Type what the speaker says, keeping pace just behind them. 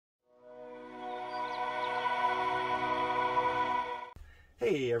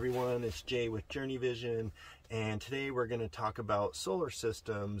Hey everyone, it's Jay with Journeyvision, and today we're going to talk about solar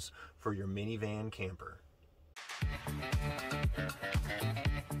systems for your minivan camper.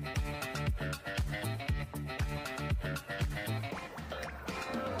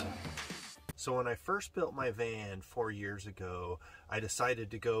 So when I first built my van 4 years ago, I decided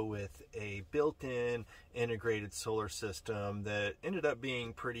to go with a built-in integrated solar system that ended up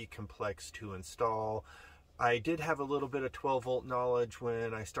being pretty complex to install. I did have a little bit of 12 volt knowledge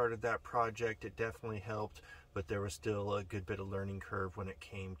when I started that project. It definitely helped, but there was still a good bit of learning curve when it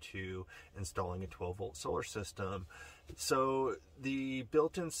came to installing a 12 volt solar system. So the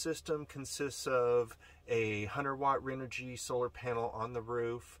built-in system consists of a 100 watt Renogy solar panel on the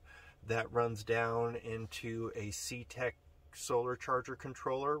roof that runs down into a Ctek solar charger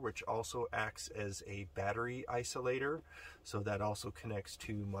controller, which also acts as a battery isolator, so that also connects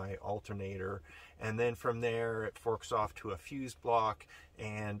to my alternator, and then from there it forks off to a fuse block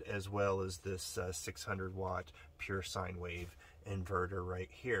and as well as this 600 watt pure sine wave inverter right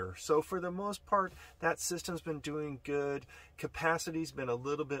here. So for the most part that system's been doing good. Capacity's been a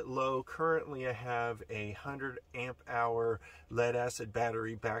little bit low. Currently I have a 100 amp hour lead acid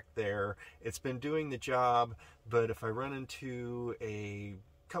battery back there. It's been doing the job, but if I run into a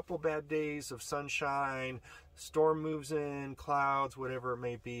couple bad days of sunshine, storm moves in, clouds, whatever it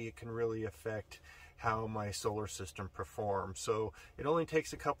may be, it can really affect how my solar system performs. So it only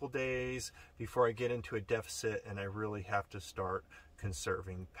takes a couple days before I get into a deficit and I really have to start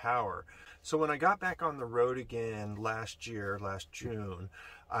conserving power. So when I got back on the road again last June,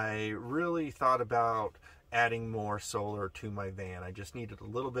 I really thought about adding more solar to my van. I just needed a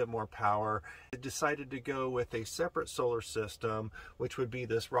little bit more power. I decided to go with a separate solar system, which would be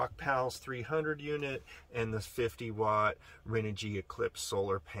this Rockpals 300 unit and this 50 watt Renogy Eclipse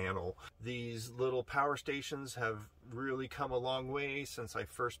solar panel. These little power stations have really come a long way since I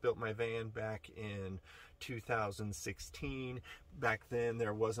first built my van back in 2016. Back then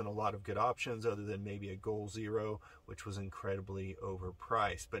there wasn't a lot of good options other than maybe a Goal Zero, which was incredibly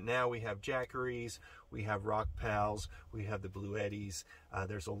overpriced. But now we have Jackeries, we have Rockpals, we have the Blue Eddies.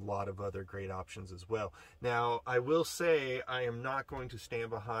 There's a lot of other great options as well. Now I will say I am not going to stand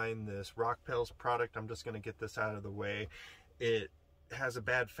behind this Rockpals product. I'm just going to get this out of the way. It has a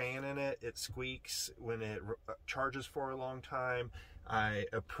bad fan in it. It squeaks when it charges for a long time. I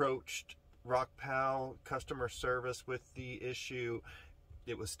approached Rockpal customer service with the issue.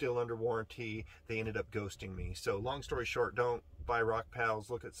 It was still under warranty. They ended up ghosting me. So long story short, don't buy Rockpals.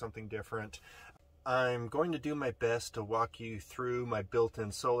 Look at something different. I'm going to do my best to walk you through my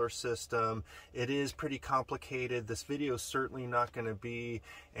built-in solar system. It is pretty complicated. This video is certainly not going to be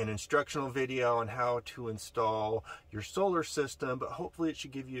an instructional video on how to install your solar system, but hopefully it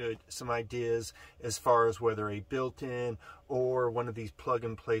should give you some ideas as far as whether a built-in or one of these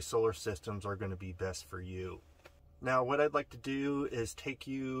plug-and-play solar systems are going to be best for you. Now what I'd like to do is take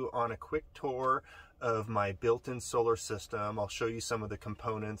you on a quick tour of my built-in solar system. I'll show you some of the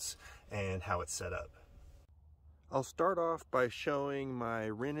components and how it's set up. I'll start off by showing my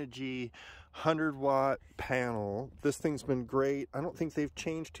Renogy 100 watt panel. This thing's been great. I don't think they've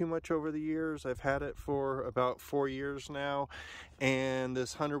changed too much over the years. I've had it for about 4 years now, and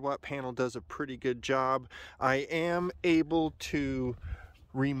this 100 watt panel does a pretty good job. I am able to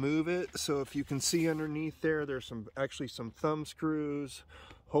remove it, so if you can see underneath there, there's actually some thumb screws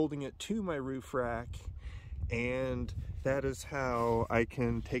holding it to my roof rack, and that is how I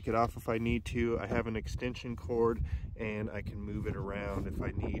can take it off if I need to. I have an extension cord and I can move it around if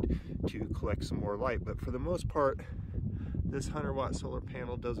I need to collect some more light. But for the most part, this 100 watt solar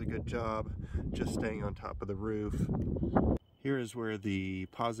panel does a good job just staying on top of the roof. Here is where the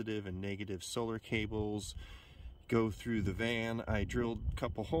positive and negative solar cables go through the van. I drilled a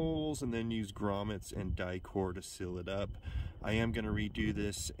couple holes and then used grommets and die-core to seal it up. I am going to redo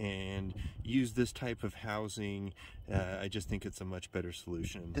this and use this type of housing. I just think it's a much better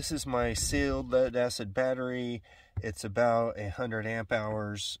solution. This is my sealed lead acid battery. It's about 100 amp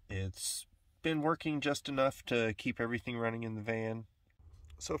hours. It's been working just enough to keep everything running in the van.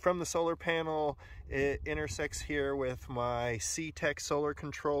 So from the solar panel, it intersects here with my Ctek solar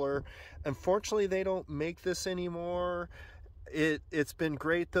controller. Unfortunately, they don't make this anymore. It's been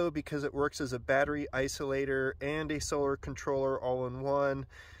great though because it works as a battery isolator and a solar controller all in one.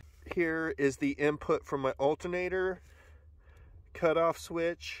 Here is the input from my alternator, cutoff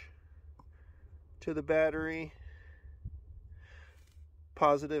switch to the battery,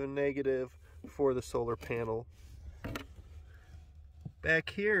 positive and negative for the solar panel.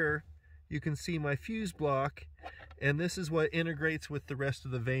 Back here you can see my fuse block, and this is what integrates with the rest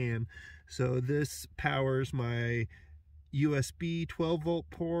of the van. So this powers my USB 12 volt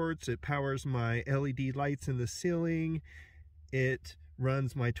ports. It powers my LED lights in the ceiling. It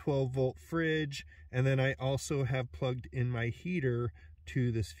runs my 12 volt fridge, and then I also have plugged in my heater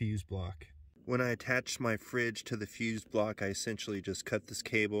to this fuse block. When I attached my fridge to the fuse block, I essentially just cut this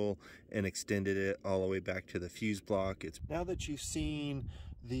cable and extended it all the way back to the fuse block. Now that you've seen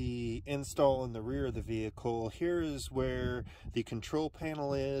the install in the rear of the vehicle, here is where the control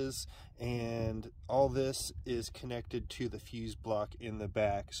panel is, and all this is connected to the fuse block in the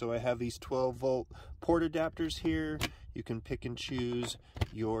back. So I have these 12 volt port adapters here. You can pick and choose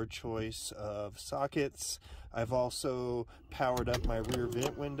your choice of sockets. I've also powered up my rear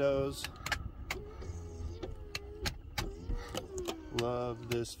vent windows. Love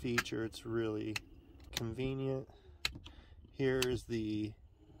this feature, it's really convenient. Here's the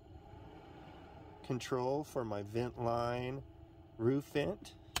control for my vent line roof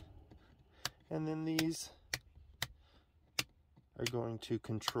vent, and then these are going to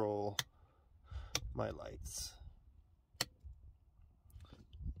control my lights.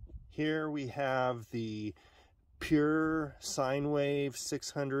 Here we have the pure sine wave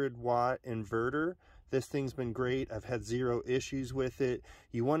 600 watt inverter. This thing's been great. I've had zero issues with it.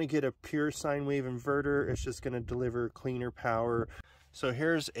 You want to get a pure sine wave inverter. It's just going to deliver cleaner power. So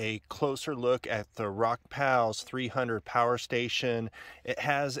here's a closer look at the Rockpals 300 power station. It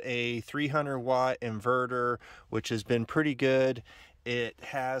has a 300 watt inverter, which has been pretty good. It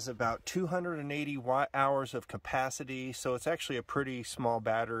has about 280 watt hours of capacity, so it's actually a pretty small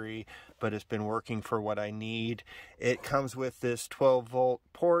battery, but it's been working for what I need. It comes with this 12 volt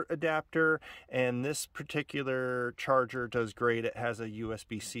port adapter, and this particular charger does great. It has a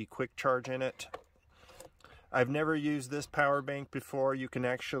USB-C quick charge in it. I've never used this power bank before. You can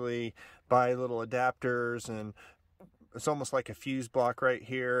actually buy little adapters, and it's almost like a fuse block right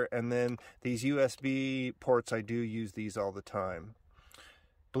here. And then these USB ports, I do use these all the time.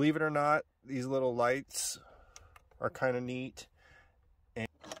 Believe it or not, these little lights are kind of neat. And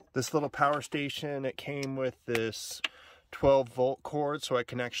this little power station, it came with this 12 volt cord, so I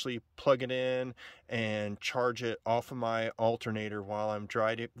can actually plug it in and charge it off of my alternator while I'm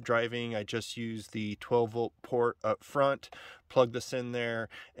driving. I just use the 12 volt port up front, plug this in there,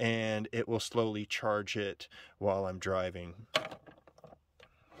 and it will slowly charge it while I'm driving.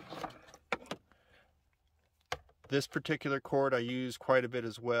 This particular cord I use quite a bit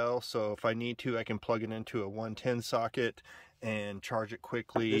as well, so if I need to, I can plug it into a 110 socket and charge it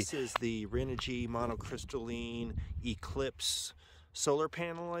quickly. This is the Renogy monocrystalline Eclipse solar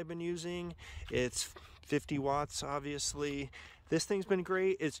panel I've been using. It's 50 watts, obviously. This thing's been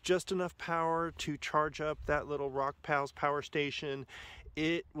great. It's just enough power to charge up that little Rockpals power station.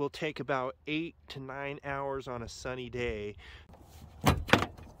 It will take about 8 to 9 hours on a sunny day.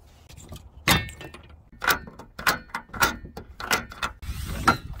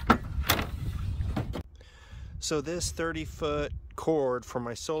 So this 30-foot cord for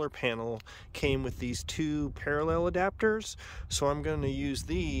my solar panel came with these two parallel adapters. So I'm going to use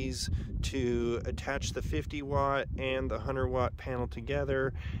these to attach the 50 watt and the 100 watt panel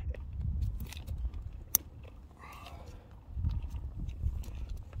together.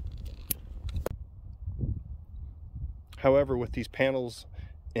 However, with these panels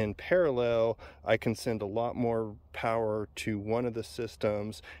in parallel, I can send a lot more power to one of the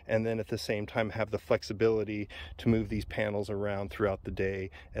systems, and then at the same time have the flexibility to move these panels around throughout the day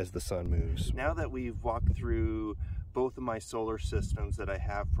as the sun moves. Now that we've walked through both of my solar systems that I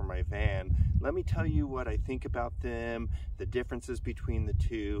have for my van, let me tell you what I think about them, the differences between the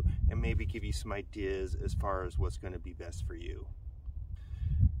two, and maybe give you some ideas as far as what's going to be best for you.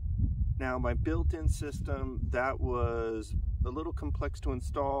 Now, my built-in system, that was a little complex to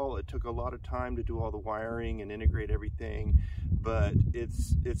install. It took a lot of time to do all the wiring and integrate everything, but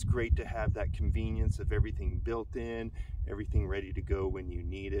it's great to have that convenience of everything built in, everything ready to go when you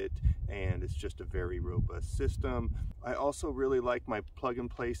need it, and it's just a very robust system. I also really like my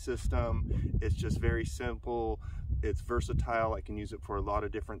plug-and-play system. It's just very simple. It's versatile. I can use it for a lot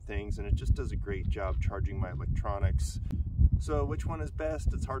of different things, and it just does a great job charging my electronics. So which one is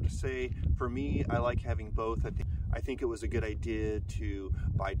best? It's hard to say. For me, I like having both. I think it was a good idea to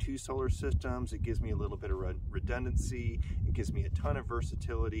buy two solar systems. It gives me a little bit of redundancy. It gives me a ton of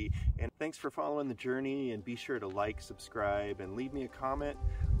versatility. And thanks for following the journey, and be sure to like, subscribe, and leave me a comment.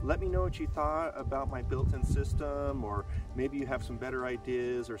 Let me know what you thought about my built-in system, or maybe you have some better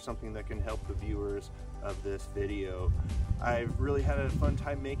ideas or something that can help the viewers of this video. I've really had a fun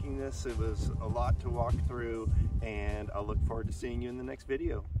time making this. It was a lot to walk through, and I'll look forward to seeing you in the next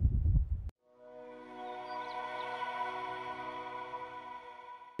video.